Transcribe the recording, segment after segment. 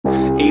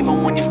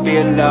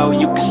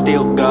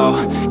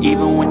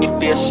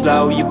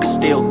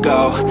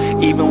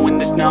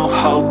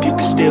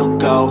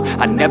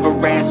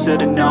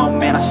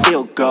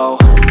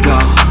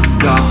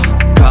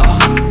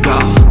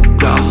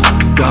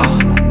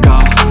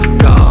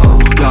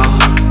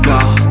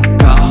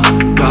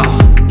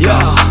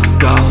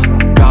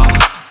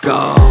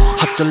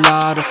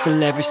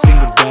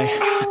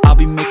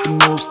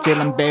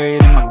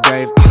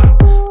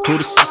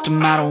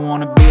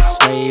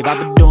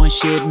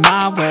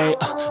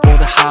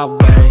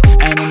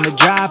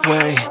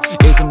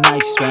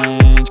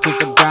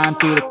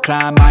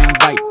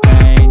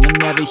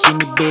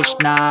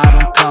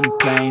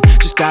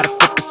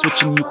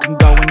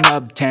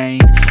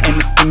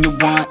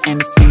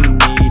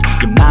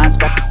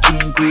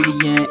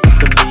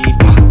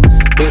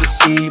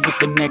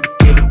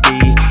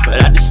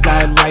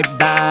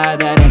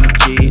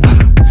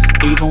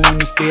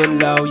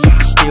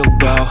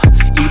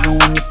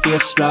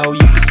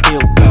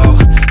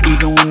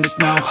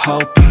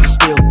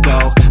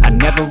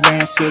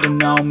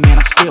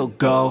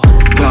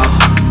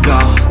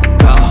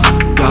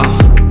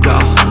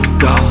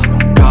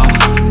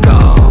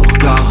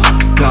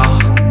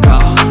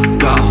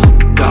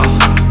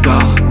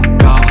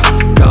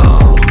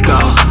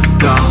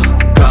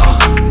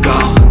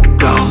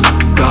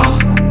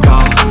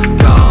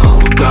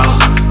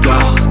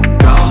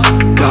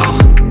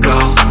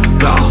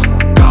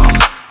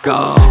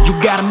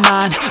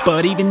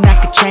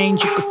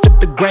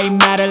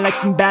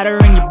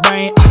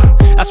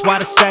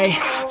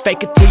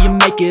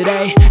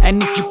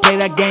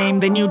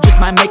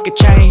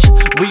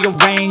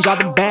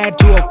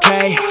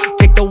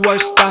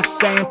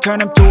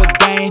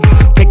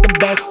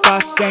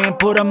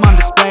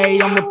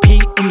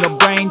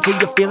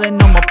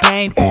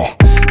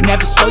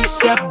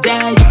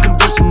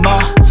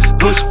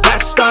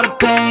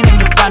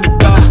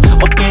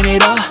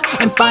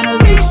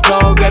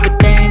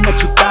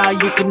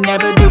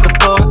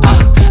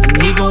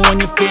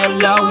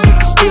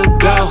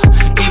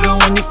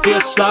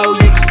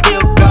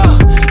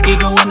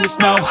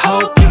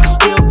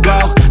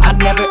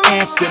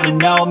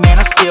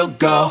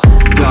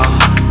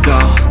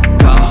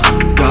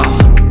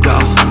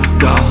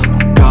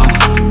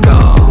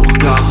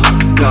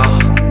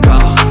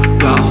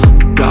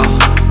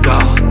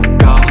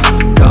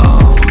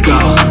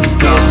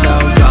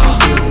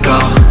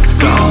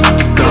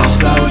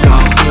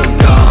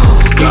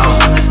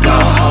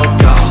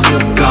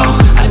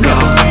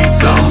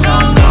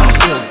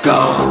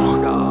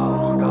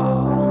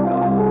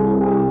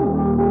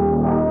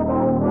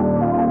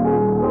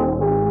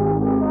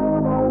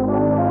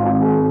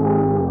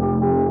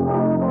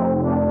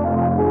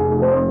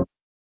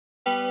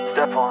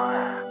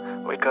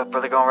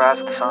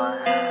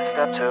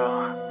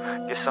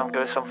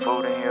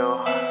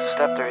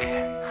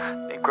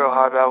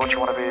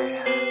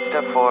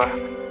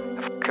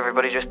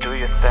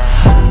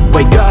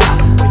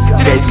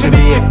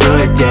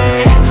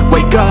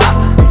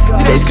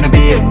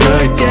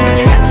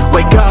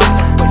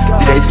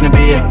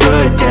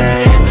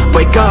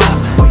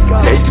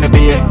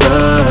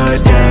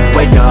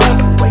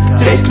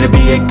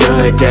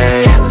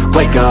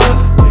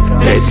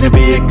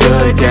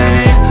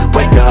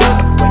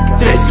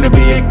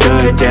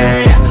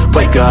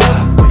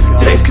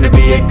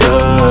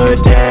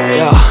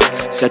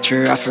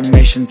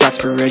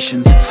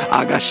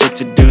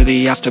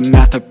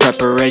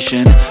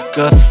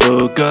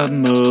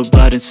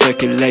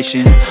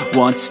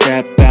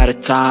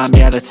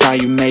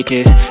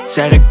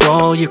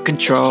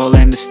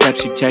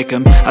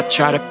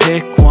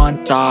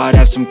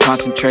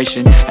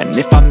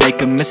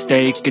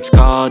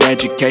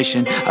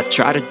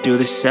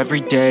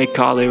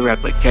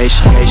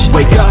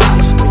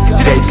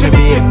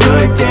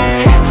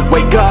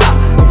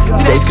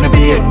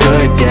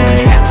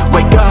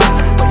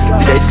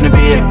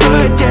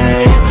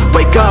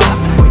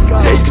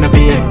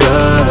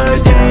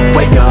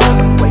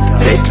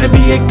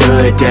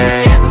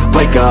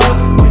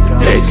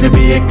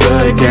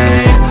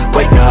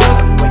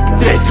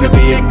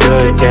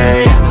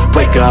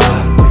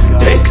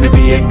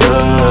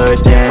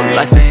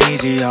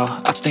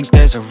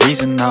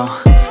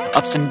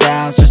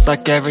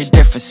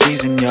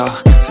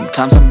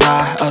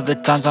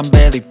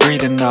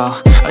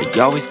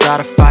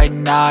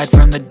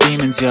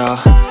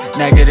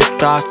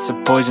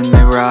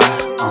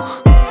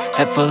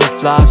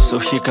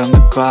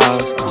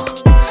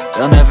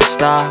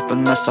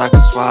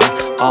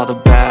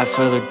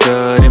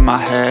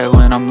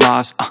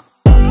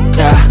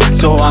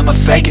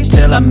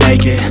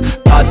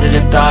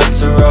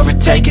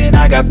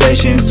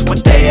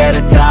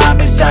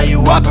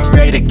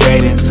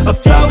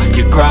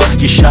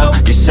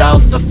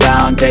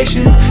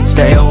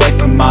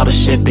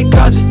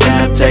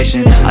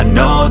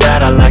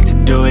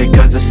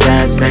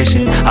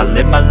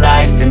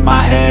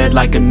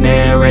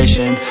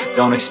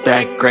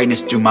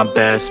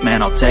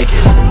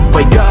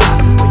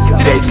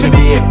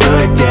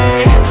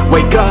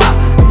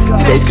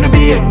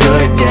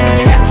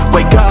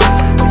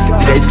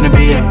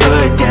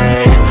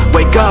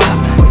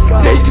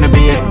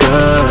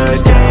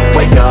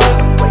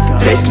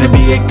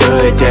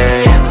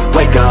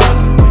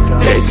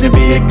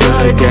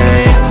good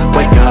day.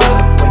 Wake up,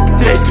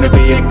 today's gonna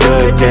be a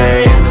good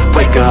day.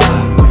 Wake up,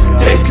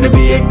 today's gonna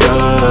be a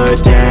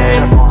good day.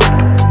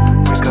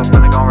 Wake up,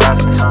 really gon'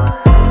 rise with the sun.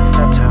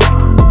 Step 2,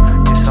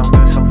 get some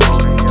good, some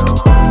food in you.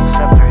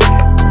 Step 3,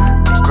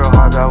 think real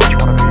hard about what you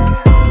wanna be.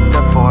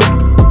 Step 4,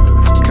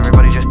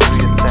 everybody just do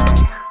your thing.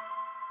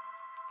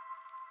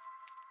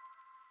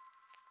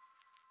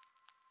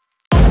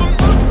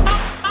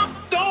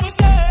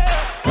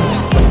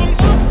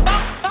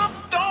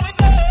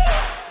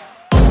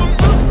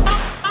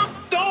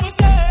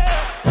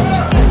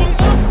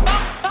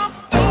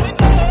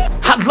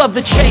 I love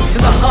the chase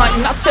and the hunt,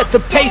 and I set the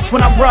pace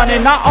when I'm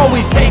running. I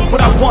always take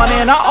what I want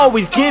and I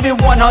always give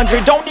it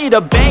 100. Don't need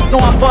a bank, no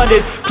I'm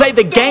funded. Play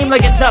the game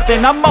like it's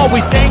nothing. I'm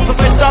always thankful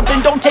for something.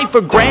 Don't take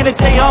for granted,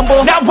 stay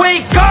humble. Now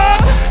wake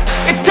up!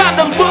 It's time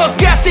to look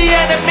at the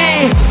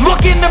enemy.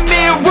 Look in the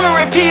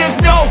mirror if he is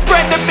no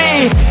friend to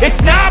me.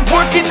 It's not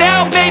working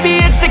out, maybe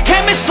it's the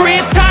chemistry.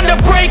 It's time to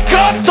break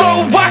up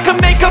so I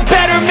can make a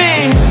better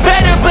me.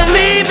 Better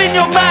believe in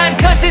your mind,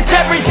 cause it's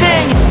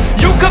everything.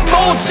 You can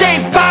mold,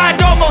 shape,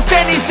 find almost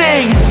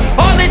anything.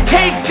 All it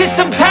takes is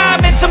some time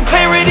and some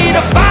clarity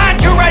to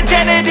find your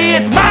identity.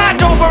 It's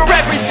mind over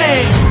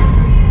everything.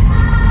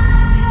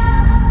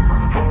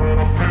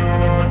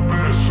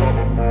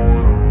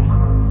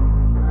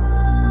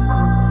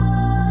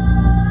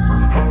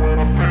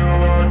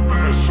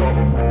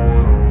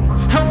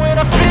 And when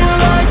I feel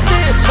like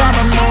this, I'm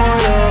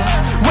immortal.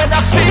 When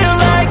I feel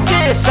like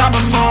this, I'm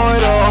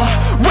immortal.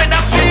 When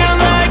I feel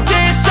like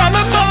this, I'm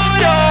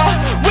immortal.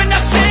 When I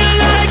feel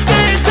like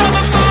this, I'm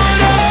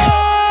immortal.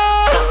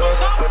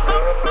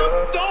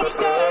 Don't be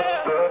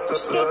scared.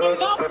 Just step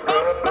it up,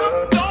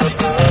 don't be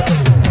scared.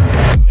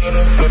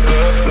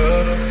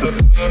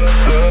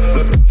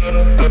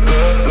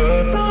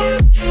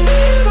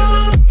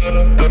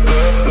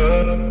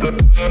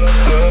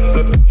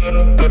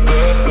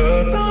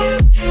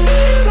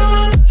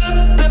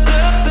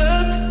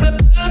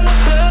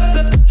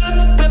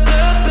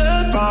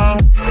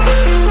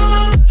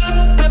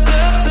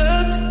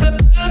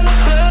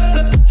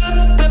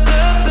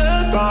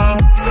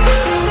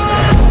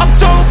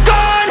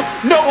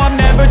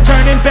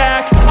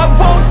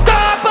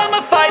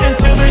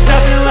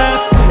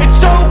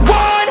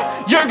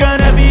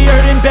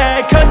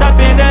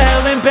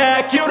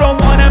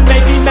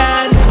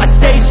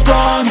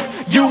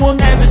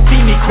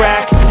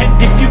 And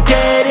if you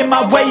get in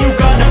my way, you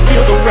gonna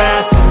feel the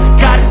wrath.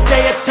 Gotta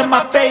say it to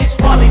my face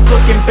while he's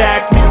looking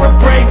back. Mirror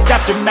breaks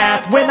after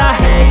math. When I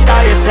hate,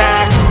 I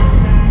attack.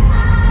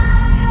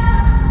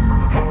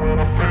 When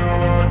I feel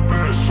like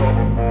this, I'm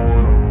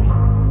immortal.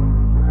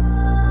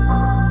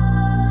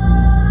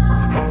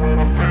 When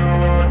I feel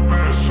like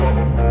this, I'm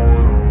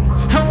immortal.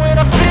 And when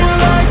I feel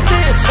like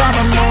this, I'm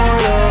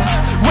immortal.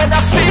 When I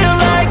feel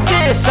like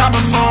this, I'm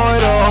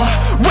immortal.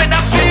 When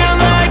I feel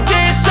like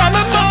this, I'm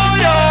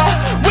immortal.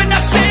 When I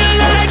feel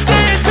like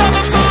this, I'm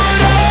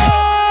immortal.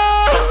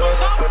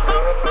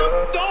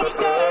 Don't be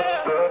scared.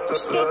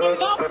 Just step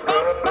it up,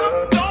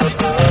 don't be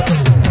scared.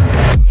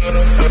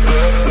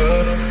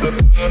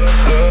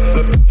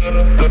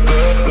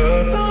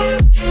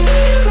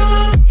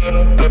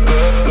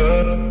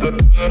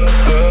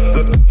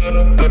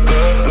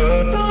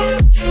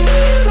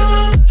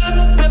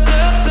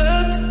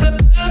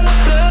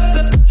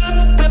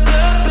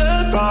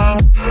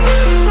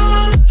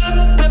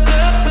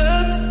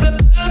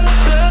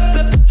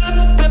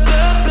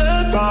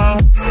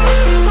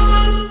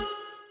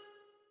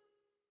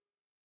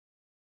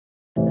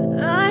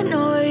 I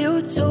know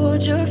you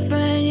told your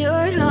friend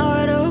you're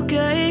not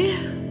okay,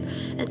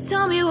 and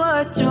tell me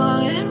what's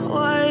wrong and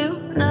why you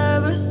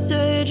never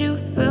said you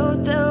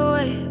felt that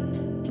way.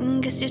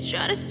 And guess you're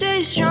trying to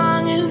stay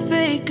strong and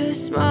fake a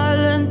smile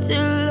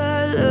until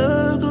I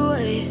look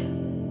away.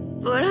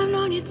 But I've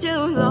known you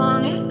too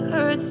long, it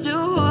hurts to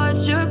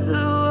watch your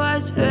blue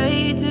eyes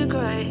fade to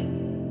gray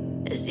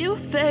as you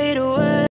fade away.